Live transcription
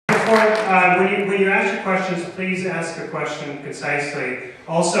when you ask your questions, please ask a question concisely.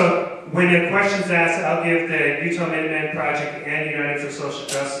 Also, when a question is asked, I'll give the Utah Minuteman Project and United for Social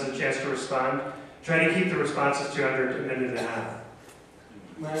Justice a chance to respond. Try to keep the responses to under a minute and a half.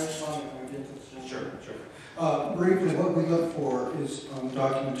 May I respond if I get this? Sure. Briefly, what we look for is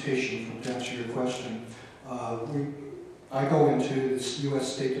documentation to answer your question. I go into this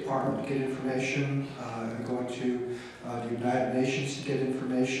U.S. State Department to get information. I go into the United Nations to get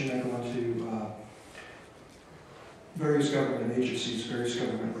information. I go into various government agencies, various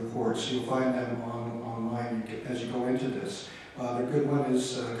government reports. You'll find them online as you go into this. The good one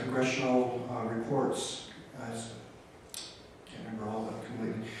is congressional reports. I can't remember all of them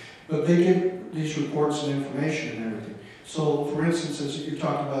completely. But they give these reports and information and everything. So, for instance, as you're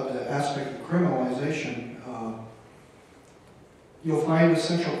talking about the aspect of criminalization, you'll find the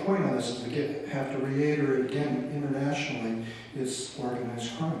central point on this, is again, have to reiterate again, internationally, is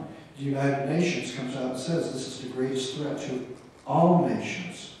organized crime. The United Nations comes out and says this is the greatest threat to all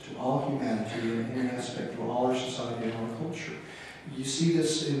nations, to all humanity, in any aspect, to all our society and our culture. You see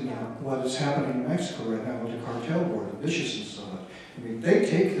this in what is happening in Mexico right now with the cartel war, the viciousness of it. I mean, they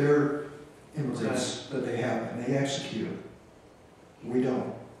take their immigrants that they have and they execute them. We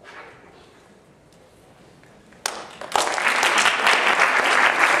don't.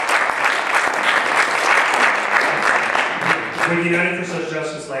 Would United for Social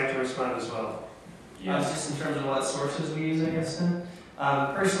Justice like to respond as well? Just in terms of what sources we use, I guess, then.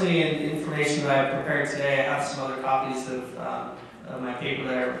 Personally, in the information that I prepared today, I have some other copies of my paper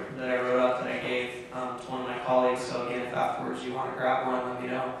that I wrote up that I gave to one of my colleagues. So again, if afterwards you want to grab one, let me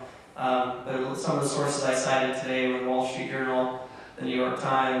know. But some of the sources I cited today were the Wall Street Journal, the New York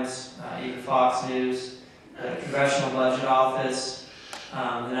Times, even Fox News, the Congressional Budget Office,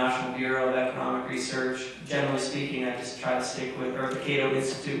 the National Bureau of Economic Research. Generally speaking, I just try to stick with, or the Cato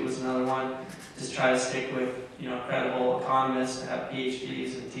Institute was another one, just try to stick with, credible economists that have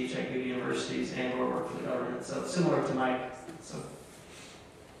PhDs and teach at good universities and or work for the government. So similar to Mike. So.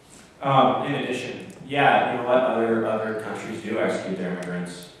 In addition, yeah, you know what, other countries do execute their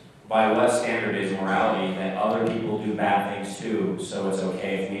immigrants. By what standard is morality that other people do bad things too, so it's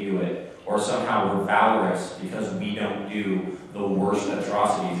okay if we do it? Or somehow we're valorous because we don't do the worst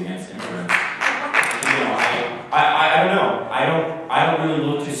atrocities against immigrants. I don't know. I don't really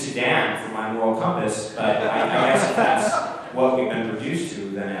look to Sudan for my moral compass, but I guess if that's what we've been reduced to,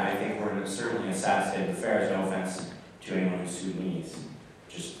 then I think we're in certainly a sad state of affairs. No offense to anyone who's Sudanese,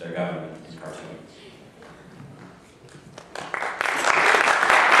 just their government is cartoon.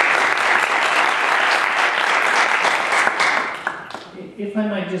 If I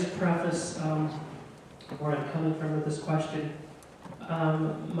might just preface where I'm coming from with this question.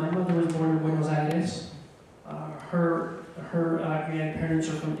 My mother was born in Buenos Aires. Her grandparents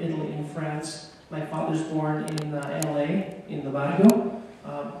are from Italy and France. My father's born in LA, in the Barrio,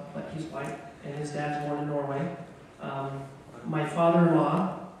 but he's white, and his dad's born in Norway. My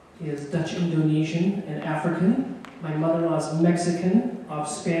father-in-law is Dutch Indonesian and African. My mother-in-law is Mexican, of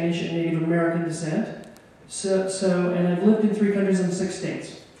Spanish and Native American descent. And I've lived in 3 countries and 6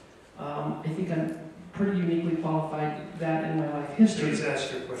 states. I think I'm pretty uniquely qualified that in my life history. Please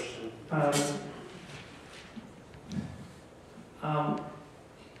ask your question.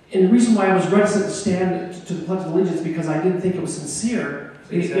 And the reason why I was reticent to stand to the Pledge of Allegiance because I didn't think it was sincere.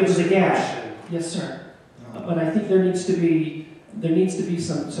 It was a gag. Yes, sir. But I think there needs to be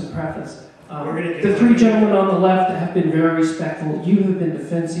some preface. The 3 gentlemen on the left have been very respectful. You have been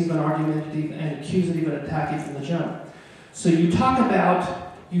defensive and argumentative and accusative and attacking from the jump. So you talk about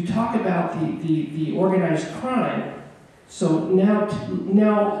the organized crime. So now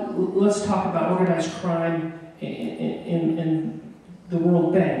let's talk about organized crime in the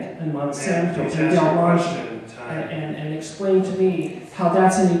World Bank and Monsanto and Del Monte, and explain to me how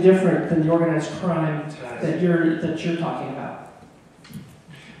that's any different than the organized crime that you're talking about.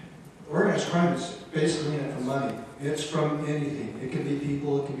 Organized crime is basically in it for money. It's from anything. It can be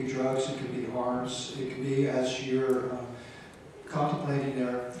people, it can be drugs, it can be arms, it can be, as you're contemplating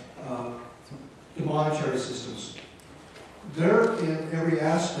there, the monetary systems. They're in every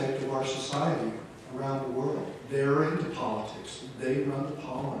aspect of our society around the world. They're into politics. They run the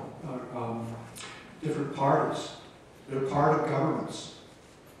different parties. They're part of governments.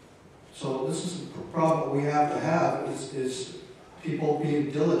 So this is the problem we have to have is people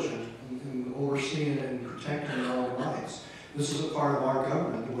being diligent in overseeing and protecting their own rights. This is a part of our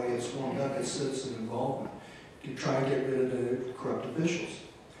government, the way it's formed up, is citizen involvement, to try and get rid of the corrupt officials.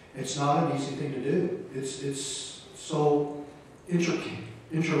 It's not an easy thing to do. It's so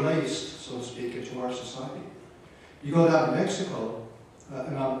interlaced, so to speak, into our society. You go down to Mexico,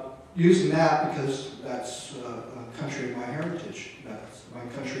 and using that because that's a country of my heritage. That's my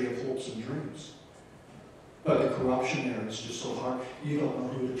country of hopes and dreams. But the corruption there is just so hard. You don't know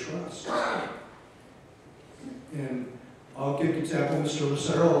who to trust. And I'll give an example. Mr.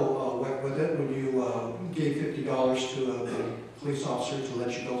 Lucero went with it when you gave $50 to a police officer to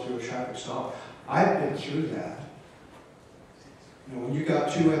let you go through a traffic stop. I've been through that. You know, when you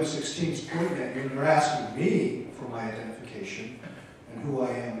got two M16s pointing at you and they're asking me for my identification and who I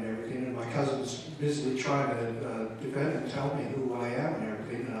am and everything, and my cousin's busily trying to defend and tell me who I am and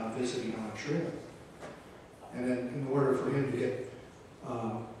everything, and I'm visiting on a trip. And then in order for him to get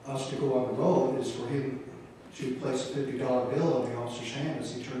us to go on the road is for him to place a $50 bill in the officer's hand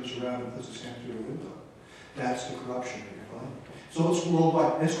as he turns around and puts his hand through the window. That's the corruption that you're finding. So it's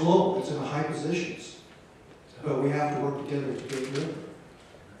worldwide, it's global, it's in the high positions. But we have to work together to get rid of it.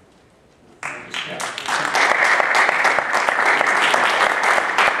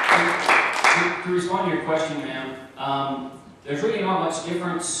 To respond to your question, ma'am, there's really not much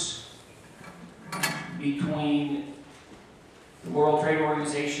difference between the World Trade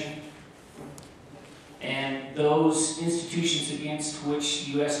Organization and those institutions against which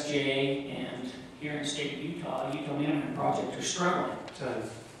USJ and here in the state of Utah, Utah Minuteman Project are struggling.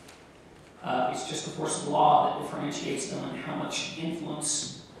 It's just the force of law that differentiates them and how much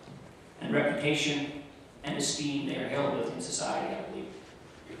influence and reputation and esteem they are held with in society, I believe.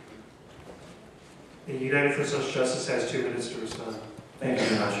 The United for Social Justice has 2 minutes to respond. Thank you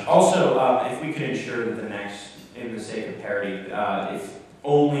very much. Also, if we could ensure that the next, in the sake of parity, if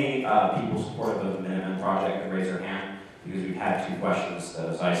only people supportive of the Minuteman Project could raise their hand, because we've had 2 questions that,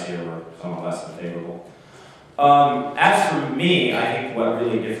 as I see it, were somewhat less than favorable. As for me, I think what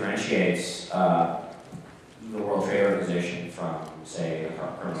really differentiates the World Trade Organization from, say, a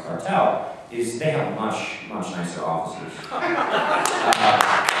criminal cartel is they have much nicer officers.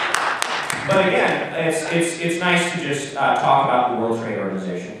 But again, it's nice to just talk about the World Trade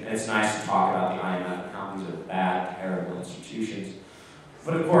Organization. It's nice to talk about the IMF and how these are bad, terrible institutions.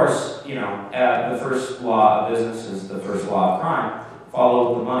 But of course, you know, the first law of business is the first law of crime.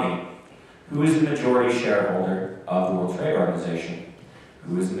 Follow the money. Who is the majority shareholder of the World Trade Organization?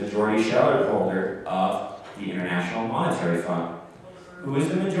 Who is the majority shareholder of the International Monetary Fund? Who is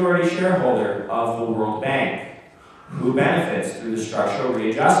the majority shareholder of the World Bank? Who benefits through the structural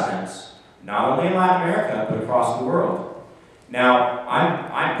readjustments, not only in Latin America, but across the world? Now,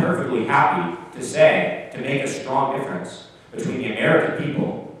 I'm perfectly happy to say, to make a strong difference between the American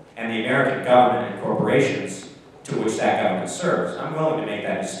people and the American government and corporations to which that government serves. I'm willing to make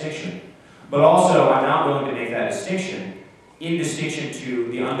that distinction. But also, I'm not willing to make that distinction in distinction to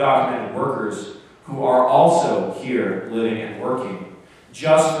the undocumented workers who are also here living and working,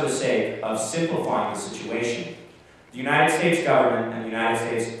 just for the sake of simplifying the situation. The United States government and the United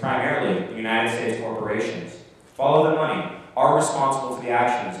States, primarily the United States corporations, follow the money, are responsible for the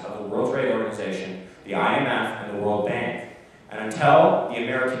actions of the World Trade Organization, the IMF, and the World Bank. And until the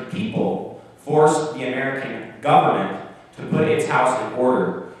American people force the American government to put its house in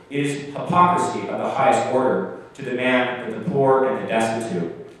order, it is hypocrisy of the highest order to demand that the poor and the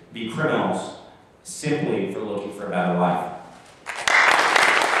destitute be criminals simply for looking for a better life.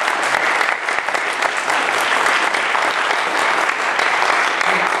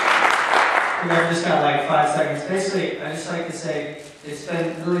 I've just got like 5 seconds. Basically, I just like to say it's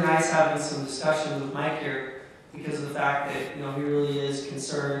been really nice having some discussions with Mike here because of the fact that he really is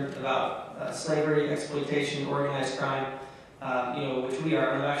concerned about slavery, exploitation, organized crime, which we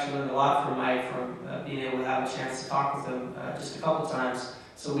are. And I've actually learned a lot from Mike from being able to have a chance to talk with him just a couple times.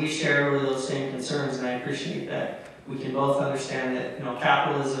 So we share really those same concerns, and I appreciate that we can both understand that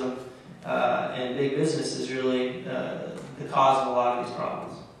capitalism and big business is really the cause of a lot of these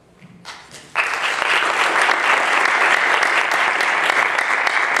problems.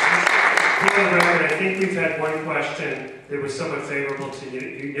 For the record, I think we've had 1 question that was somewhat favorable to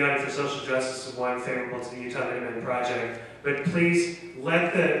United for Social Justice and 1 favorable to the Utah Minuteman Project. But please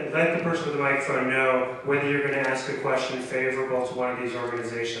let the person with the microphone know whether you're going to ask a question favorable to one of these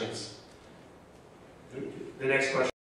organizations. The next question.